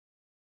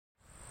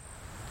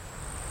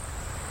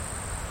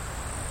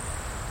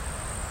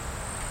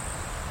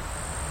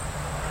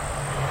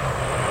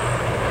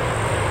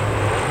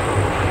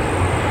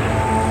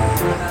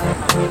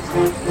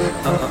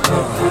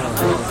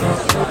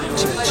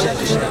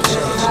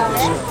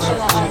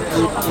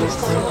Here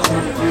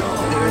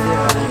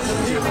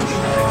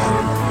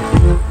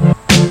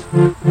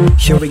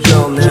we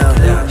go now,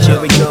 here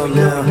we go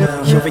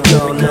now, here we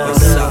go now.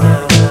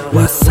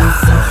 What's up?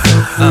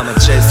 I'm a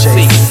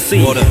JayCee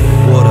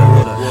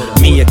Kuga。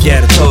見上げ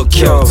る東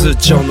京頭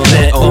頂の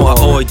ネオン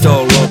青い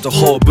道路と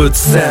放物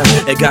線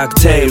描く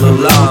テイ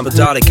ルランプ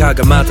誰か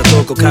がまた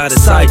どこかで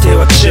咲いて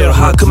は散る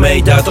白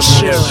明だと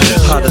知る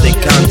肌で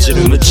感じ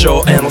る無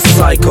常への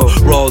サイコ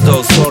労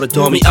働それ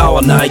と見合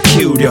わない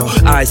給料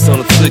愛想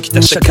の尽き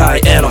た社会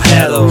への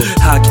ヘロ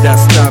吐き出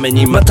すため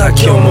にまた今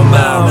日も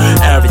舞う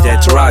Everyday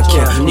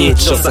tracking 日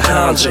常茶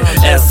飯事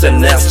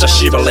SNS じゃ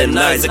縛れ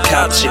ないぜ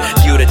価値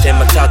揺れて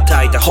また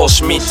焚いた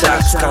星みた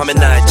くつかめ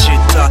ない実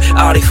態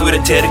ありふれ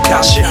てる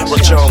歌詞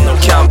路上の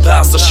キャン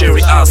パスとシ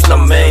リアスな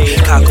メイン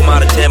囲ま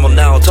れても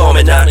なお止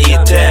めない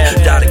で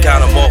誰か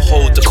の模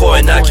倣と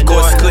声なき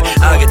声すくい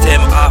上げて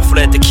も溢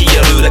れて消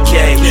えるだ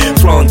け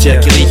フロンティ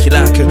ア切り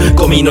開く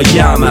ゴミの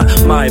山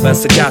毎晩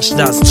探し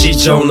出す地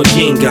上の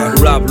銀河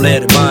ラブれ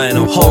る前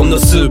のほんの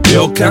数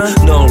秒間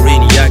ノンリ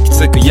に焼き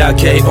付く夜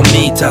景を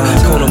見た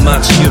この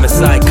街夢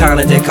さえ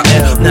金で買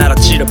えるなら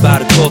散らば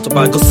る言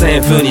葉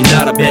5000風に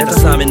並べた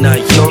冷めな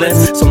い余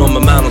熱そのま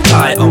まの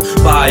体温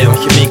バイオン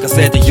響か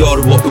せて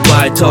夜を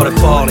奪い取れフ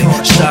ォーリ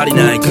ンしたり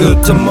ないグ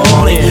ッドモ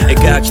ーニン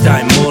グ描きた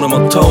いもの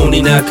もとう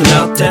になく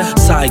なって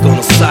最後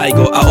の最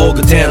後仰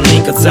ぐ天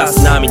にかざ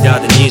す涙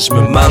でにじ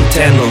む満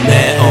天の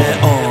ネ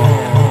オン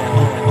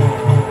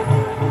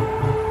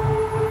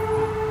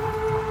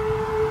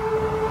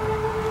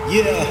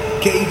Yeah,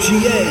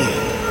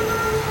 KGA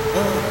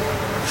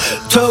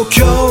東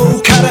京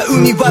から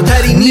海渡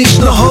り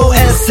西の方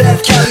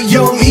SF キャリ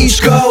4イー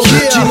スコ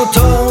地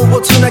元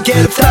をつなげ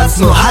る2つ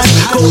の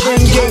橋ゴール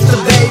デンゲー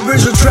トベイブリ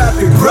ッジのトラ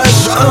フィックラッ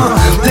シ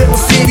ュでも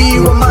シテ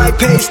ィはマイ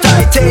ペース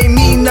大抵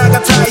みんなが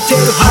焚いて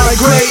るハ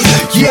イグレー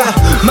ド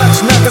Yeah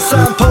街中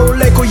散歩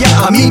レコや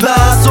アミバ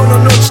そ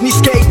の後に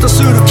スケート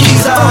するキ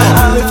ザ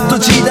アメフト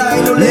時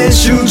代の練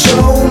習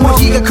場も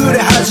日が暮れ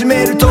始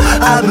めると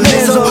ある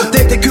ねぞ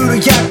出てくる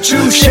役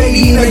中シェ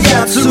イな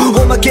やつ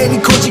おまけ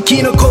に小じ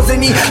きの小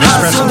銭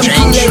その綺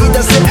麗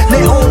だぜ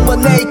ネオンは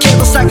ねえけ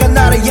ど坂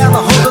なら山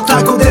ほど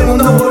タコでも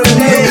登れ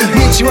ね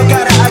え道は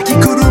ガラ空き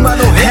車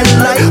のヘ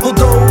ッライト歩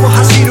道を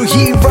走る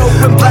ヒーロ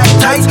ー in black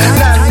tights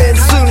何年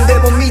住んで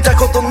も見た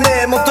こと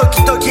ねえもう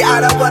時々現れ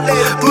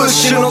るブッ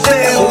シュの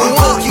デモ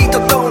コーヒーと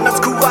ドーナ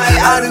ツ加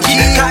え歩き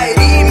帰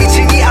り道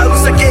に合う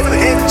叫ぶ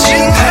変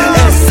人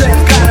SF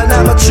から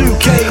生中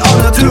継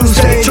On a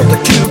Tuesday ちょっと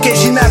休憩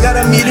しなが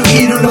ら見る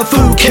昼の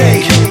風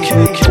景